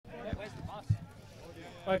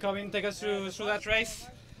All right, Corbin, take us through that race.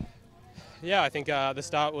 Yeah, I think the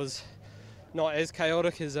start was not as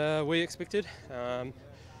chaotic as we expected.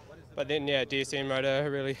 But then, yeah, DSM rode a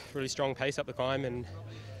really strong pace up the climb. And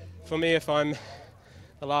for me, if I'm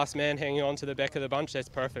the last man hanging on to the back of the bunch, that's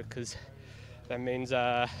perfect, because that means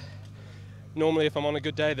normally if I'm on a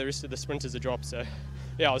good day, the rest of the sprinters are dropped. So,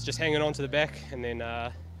 yeah, I was just hanging on to the back, and then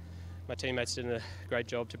my teammates did a great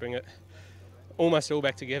job to bring it almost all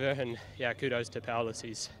back together. And, yeah, kudos to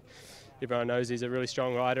Paulus. Everyone knows he's a really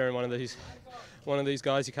strong rider and one of these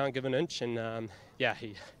guys you can't give an inch. And, yeah,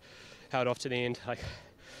 he held off to the end.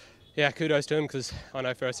 Yeah, kudos to him, because I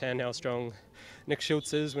know firsthand how strong Nick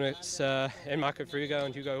Schultz is when it's and Marco Frigo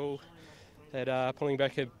and Hugo Hall at pulling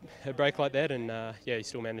back a break like that, and yeah, he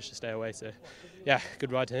still managed to stay away. So yeah,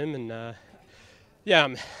 good ride to him, and yeah,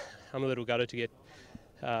 I'm a little gutted to get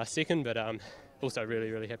second, but also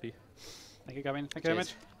really happy. Thank you, Corbin. Thank you very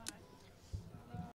much.